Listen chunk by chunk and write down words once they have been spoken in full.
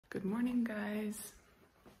Good morning, guys.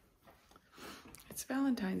 It's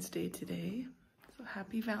Valentine's Day today, so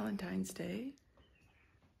happy Valentine's Day.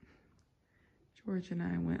 George and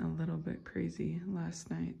I went a little bit crazy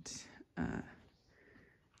last night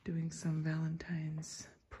doing some Valentine's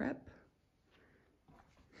prep.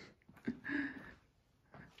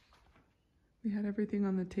 We had everything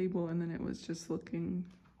on the table and then it was just looking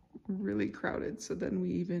really crowded, so then we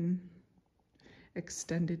even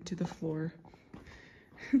extended to the floor.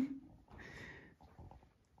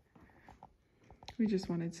 We just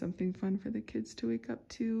wanted something fun for the kids to wake up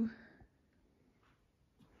to.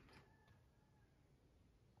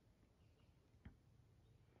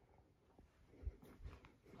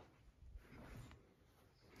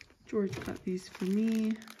 George got these for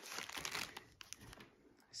me.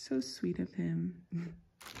 So sweet of him.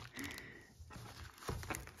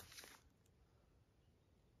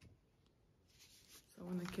 So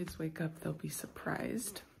when the kids wake up, they'll be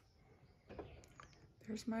surprised.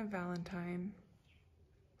 There's my Valentine.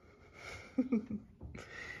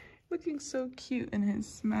 Looking so cute in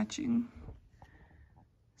his matching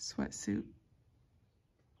sweatsuit.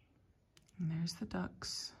 And there's the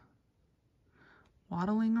ducks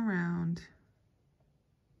waddling around.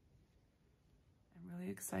 I'm really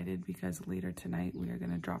excited because later tonight we are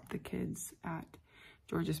going to drop the kids at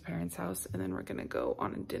George's parents' house and then we're going to go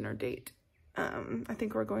on a dinner date. I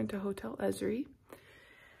think we're going to Hotel Ezri,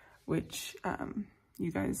 which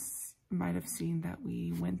you guys might have seen that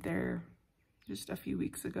we went there just a few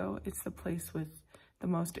weeks ago. It's the place with the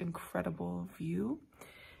most incredible view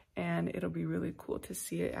and it'll be really cool to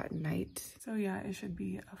see it at night. So yeah, it should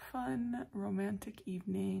be a fun romantic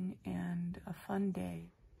evening and a fun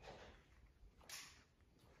day.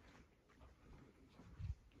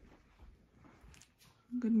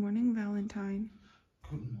 Good morning, Valentine.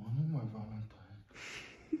 Good morning, my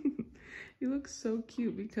Valentine. You look so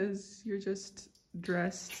cute because you're just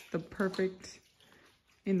dressed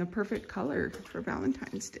in the perfect color for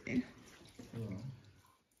Valentine's Day. Yeah.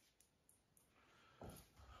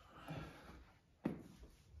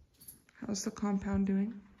 How's the compound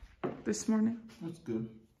doing this morning? That's good.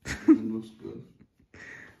 It looks good.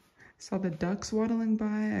 Saw the ducks waddling by.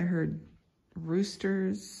 I heard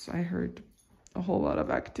roosters. I heard a whole lot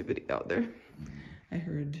of activity out there. I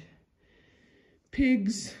heard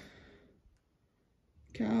pigs,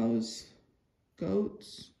 cows,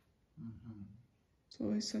 goats. It's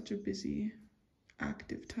always such a busy,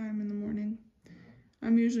 active time in the morning.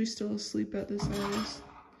 I'm usually still asleep at this hours.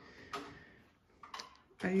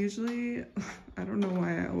 I don't know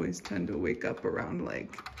why I always tend to wake up around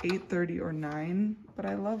like 8:30 or 9, but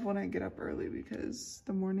I love when I get up early because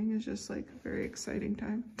the morning is just like a very exciting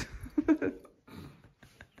time.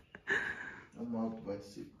 I'm out by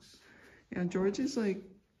 6. Yeah, George is like,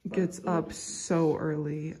 gets up so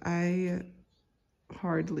early. I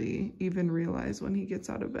hardly even realize when he gets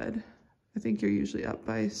out of bed. I think you're usually up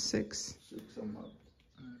by 6. 6, I'm up.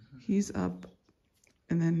 He's up,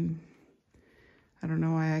 and then I don't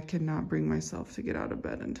know why I cannot bring myself to get out of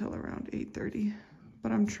bed until around 8:30.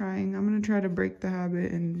 But I'm trying. I'm gonna try to break the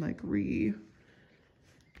habit and like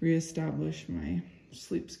reestablish my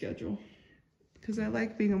sleep schedule. Because I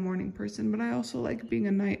like being a morning person, but I also like being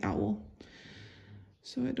a night owl.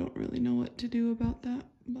 So I don't really know what to do about that.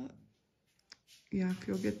 But yeah, if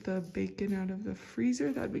you'll get the bacon out of the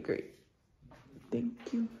freezer, that'd be great.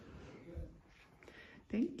 Thank you.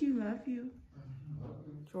 Thank you, love you.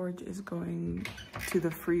 George is going to the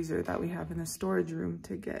freezer that we have in the storage room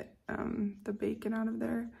to get the bacon out of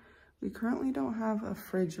there. We currently don't have a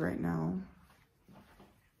fridge right now.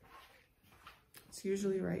 It's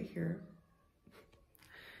usually right here.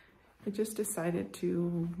 I just decided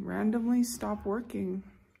to randomly stop working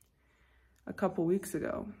a couple weeks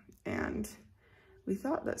ago, and we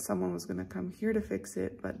thought that someone was gonna come here to fix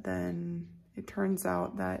it, but then it turns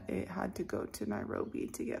out that it had to go to Nairobi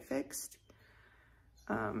to get fixed.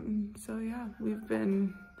 So yeah, we've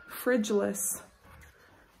been fridgeless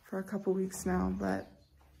for a couple weeks now, but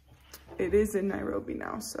it is in Nairobi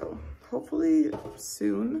now, so hopefully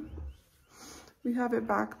soon we have it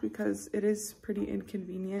back because it is pretty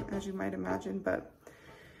inconvenient, as you might imagine, but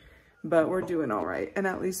we're doing all right. And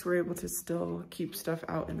at least we're able to still keep stuff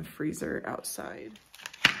out in the freezer outside.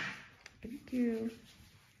 Thank you.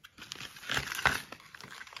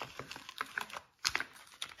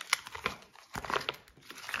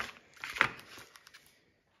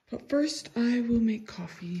 But first, I will make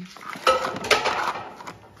coffee.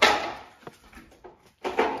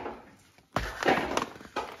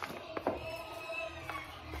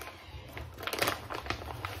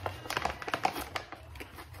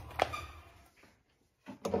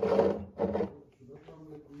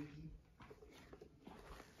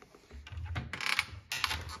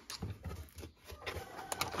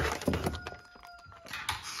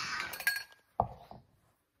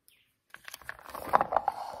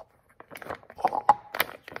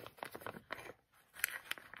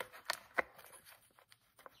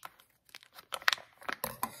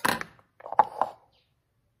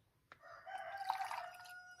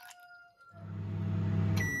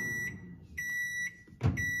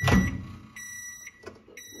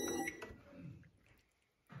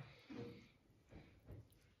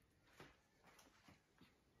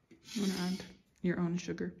 You want to add your own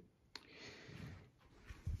sugar?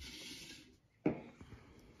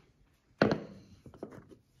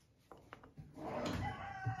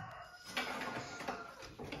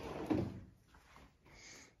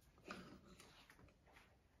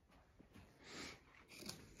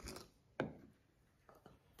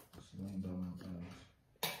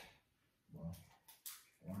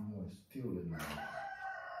 One more still in there.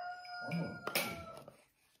 One more.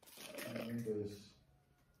 And there's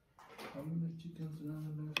how many chickens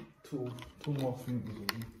around there? Two more fingers.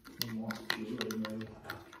 Two more still in there.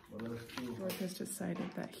 But there's still. George has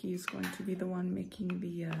decided that he's going to be the one making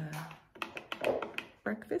the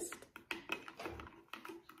breakfast.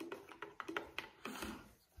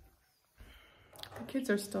 The kids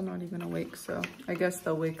are still not even awake, so I guess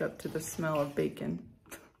they'll wake up to the smell of bacon.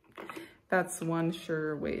 That's one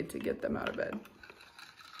sure way to get them out of bed.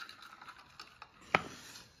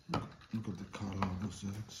 Look at the color of those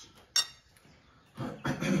eggs.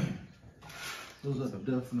 Those are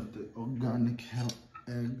definitely organic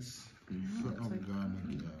eggs. Yeah, it's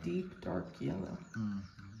organic. Like deep dark yellow.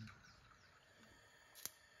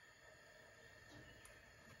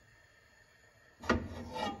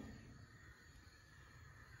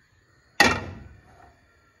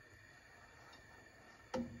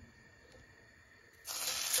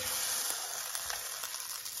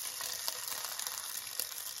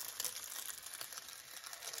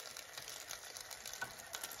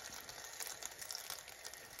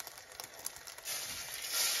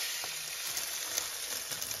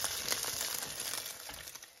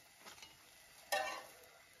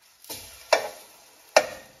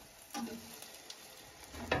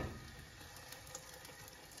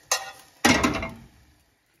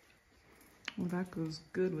 Well, that goes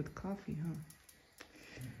good with coffee, huh?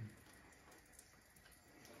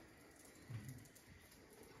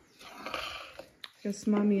 Guess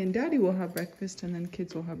mommy and daddy will have breakfast and then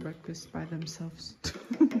kids will have breakfast by themselves.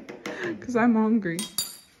 Because I'm hungry.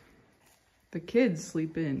 The kids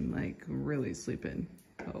sleep in, like really sleep in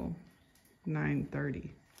till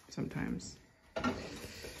 9:30 sometimes.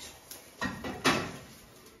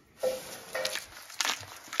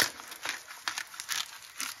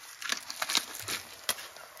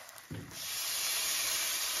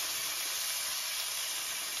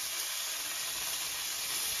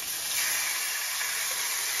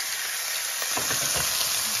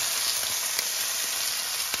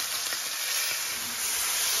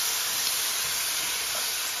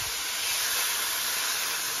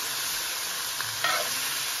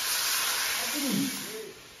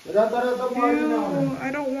 Ew,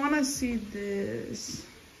 I don't want to see this.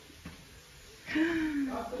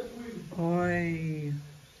 Oi.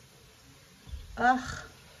 Ugh.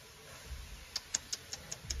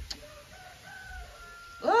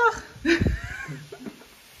 Ugh.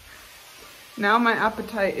 Now my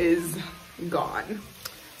appetite is gone.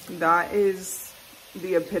 That is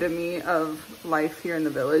the epitome of life here in the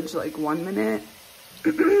village. Like 1 minute,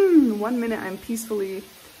 1 minute I'm peacefully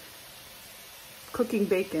cooking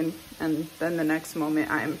bacon, and then the next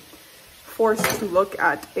moment I'm forced to look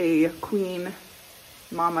at a queen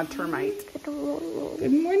mama termite.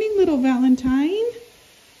 Good morning, little Valentine.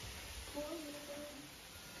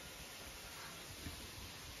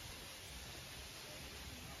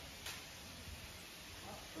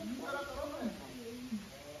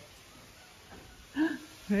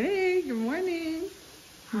 Hey, good morning.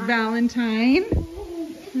 Hi. Valentine.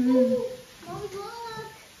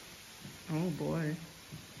 Oh boy.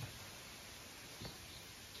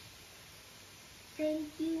 Thank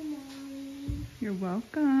you, Mommy. You're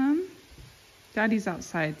welcome. Daddy's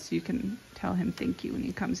outside, so you can tell him thank you when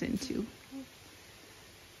he comes in too.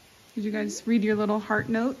 Did you guys read your little heart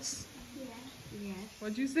notes? Yes. Yes.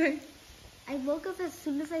 What'd you say? I woke up as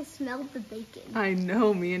soon as I smelled the bacon. I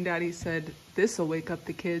know, me and Daddy said, this'll wake up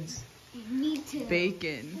the kids. Me too.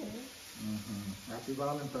 Bacon. Happy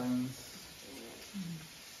Valentine's.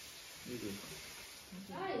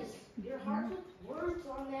 Guys, your hearts with words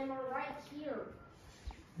on them are right here.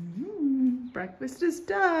 Breakfast is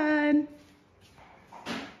done.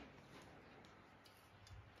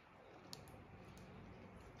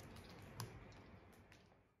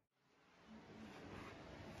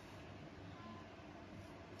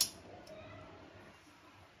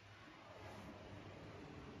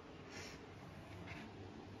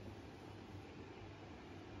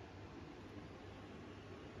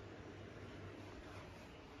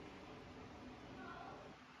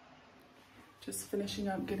 Just finishing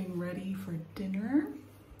up getting ready for dinner.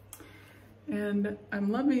 And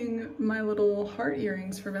I'm loving my little heart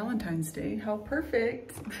earrings for Valentine's Day. How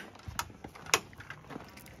perfect.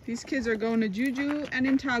 These kids are going to Juju and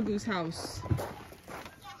Ntagu's house.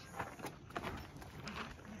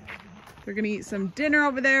 They're gonna eat some dinner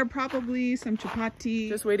over there, probably some chapati.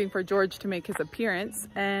 Just waiting for George to make his appearance,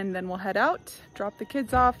 and then we'll head out, drop the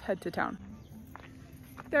kids off, head to town.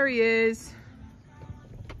 There he is.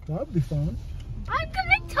 That'd be fun. I'm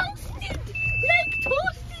gonna toast it like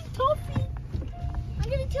toasted toffee. I'm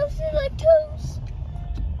gonna toast it like toast.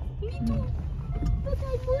 Me too. But I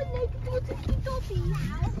would like toasted toffee.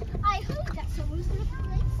 I heard that someone's gonna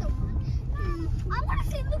play someone. I wanna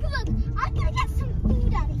say, look. I'm gonna get some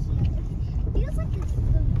food out of here. Feels like it's the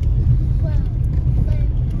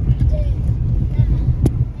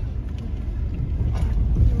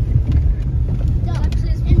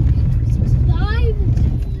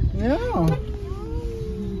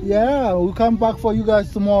Yeah, we'll come back for you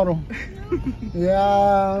guys tomorrow.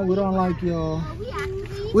 Yeah, we don't like y'all.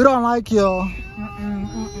 We don't like y'all.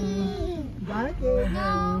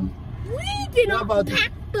 We did not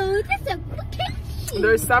pack food. That's a vacation.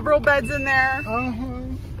 There's several beds in there.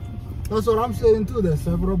 That's what I'm saying too. There's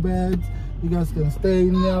several beds. You guys can stay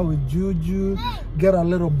in there with Juju. Get a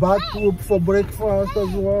little bathroom for breakfast as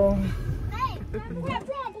well.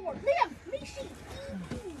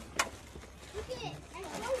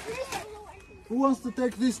 Who wants to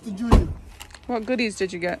take this to Juju? What goodies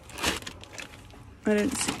did you get? I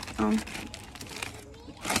didn't see.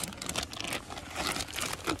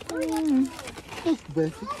 That's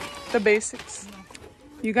basic. The basics.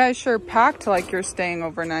 You guys sure packed like you're staying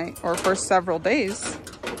overnight or for several days.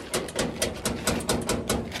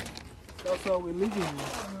 That's how we're living.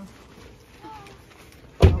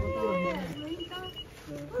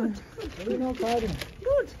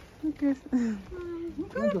 Good. Okay.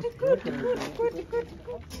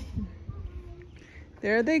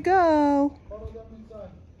 There they go.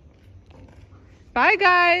 Bye,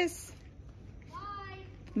 guys. Bye.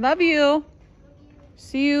 Love you.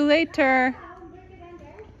 See you later.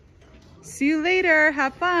 See you later.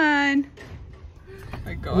 Have fun. Oh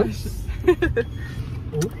my gosh.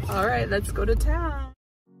 All right, let's go to town.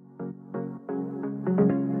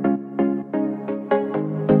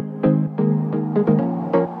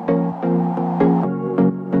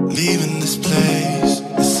 Leaving this place,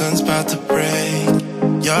 the sun's about to break.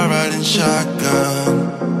 You're riding shotgun.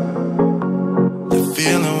 The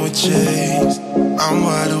feeling we chase, I'm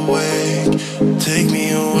wide awake. Take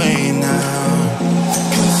me away now.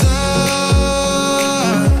 'Cause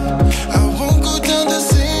I won't go down the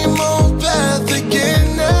same old path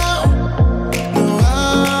again now. No,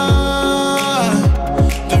 I've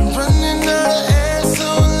been running out of air, so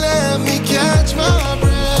let me catch my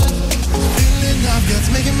breath. Feeling I've got's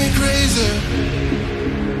making me crazy.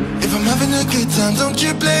 If I'm having a good time, don't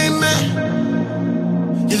you blame me.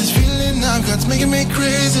 Yeah, this feeling I've got's making me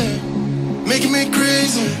crazy, making me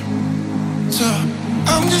crazy. So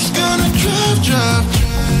I'm just gonna drive.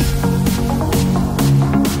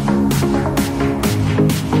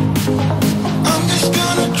 I'm just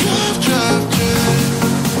gonna drive.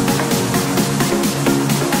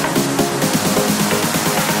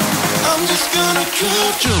 I'm just gonna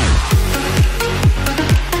drive.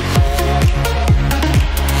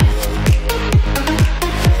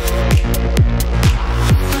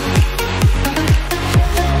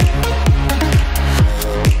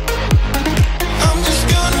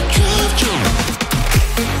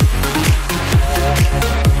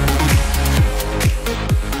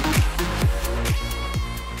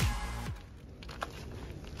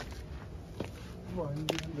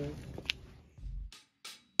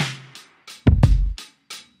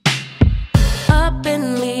 Up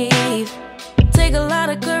and leave. Take a lot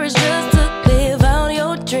of courage just to live out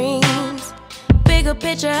your dreams. Bigger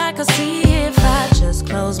picture I could see if I just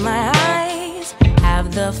close my eyes.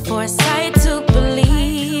 Have the foresight to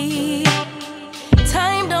believe.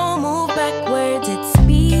 Time don't move backwards, it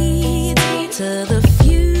speeds to the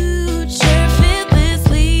future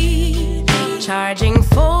fearlessly. Charging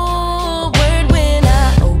forward when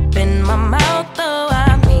I open my mouth, though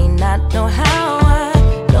I may not know how. I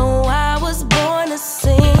know I was born to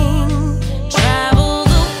sing. Travel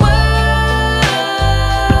the world,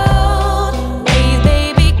 raise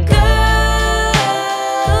baby girls.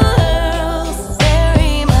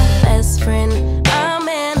 Bury my best friend, I'm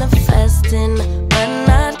manifesting, but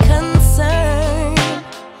not concerned.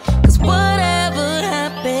 'Cause whatever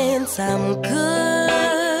happens, I'm good.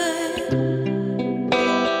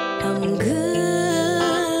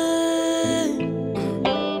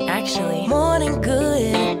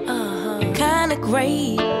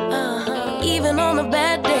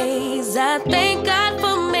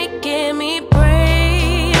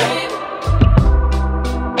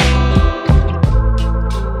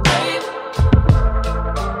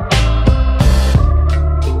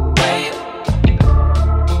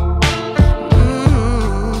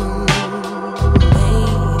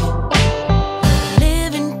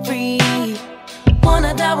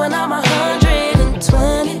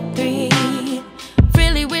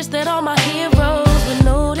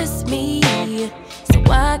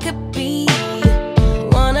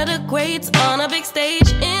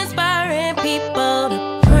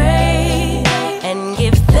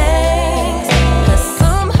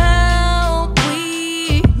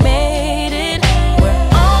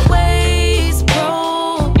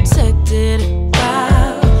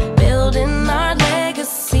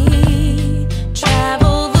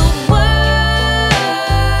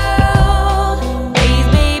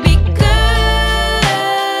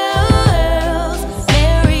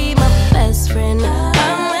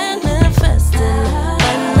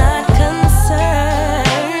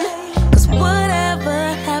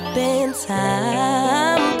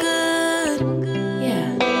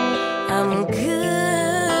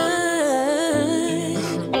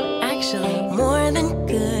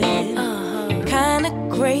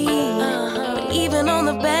 great. But even on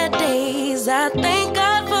the bad days, I thank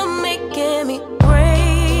God for making me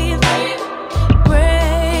brave.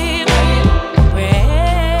 Brave,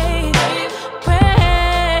 brave,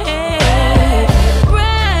 brave,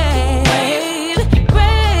 brave,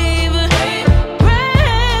 brave,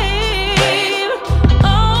 brave. Oh,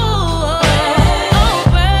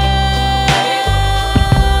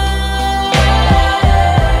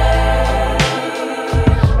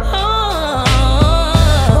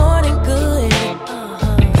 more than good,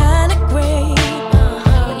 kinda great.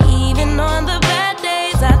 But even on the bad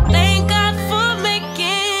days, I thank God for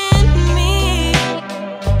making me.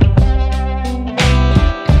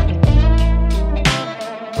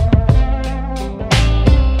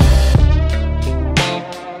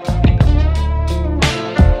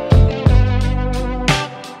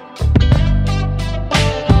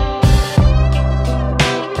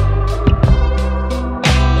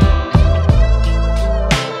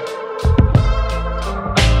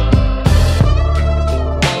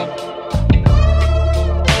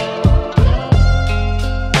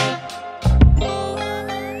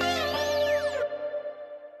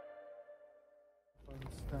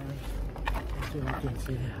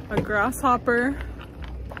 A grasshopper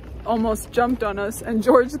almost jumped on us, and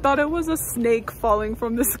George thought it was a snake falling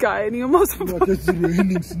from the sky, and he almost But it's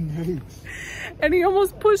raining snakes. and he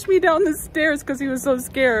almost pushed me down the stairs because he was so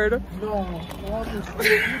scared. No, I want to push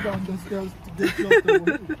you down the stairs to get you off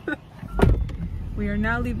the way. We are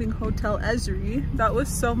now leaving Hotel Ezri. That was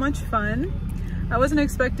so much fun. I wasn't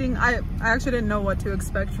expecting, I actually didn't know what to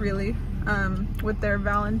expect really with their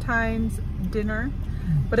Valentine's dinner,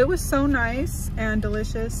 but it was so nice and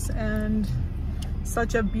delicious and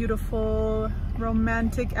such a beautiful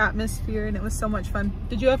romantic atmosphere, and it was so much fun.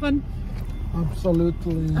 Did you have fun?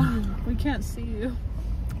 Absolutely. We can't see you.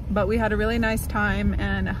 But we had a really nice time,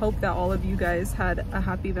 and I hope that all of you guys had a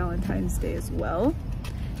happy Valentine's Day as well.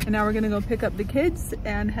 And now we're gonna go pick up the kids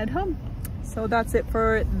and head home. So that's it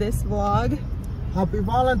for this vlog. Happy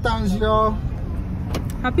Valentine's, y'all.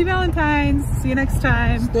 Happy Valentine's. See you next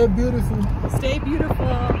time. Stay beautiful. Stay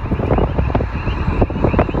beautiful.